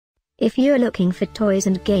If you're looking for toys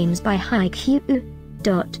and games by Haikyuu,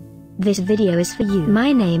 this video is for you.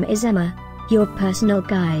 My name is Emma, your personal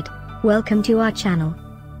guide. Welcome to our channel.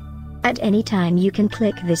 At any time you can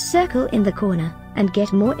click this circle in the corner, and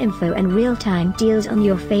get more info and real-time deals on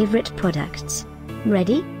your favorite products.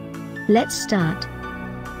 Ready? Let's start.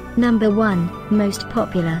 Number 1, Most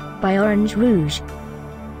Popular, by Orange Rouge.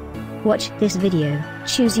 Watch this video,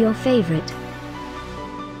 choose your favorite.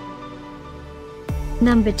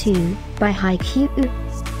 Number 2, by Haikyuu.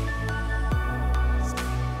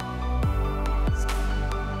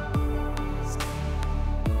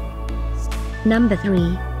 Number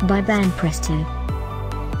 3, by Banpresto.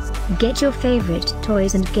 Get your favorite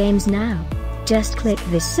toys and games now. Just click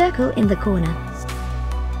this circle in the corner.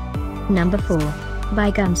 Number 4, by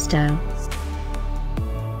Gumstyle.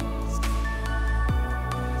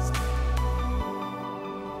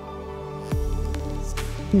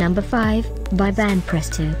 Number 5, by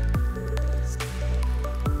Banpresto.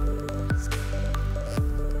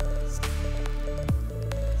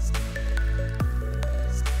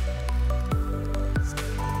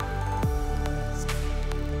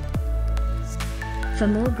 For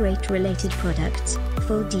more great related products,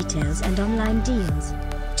 full details and online deals,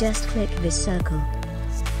 just click this circle.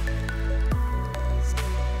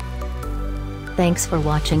 Thanks for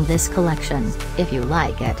watching this collection. If you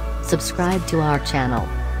like it, subscribe to our channel.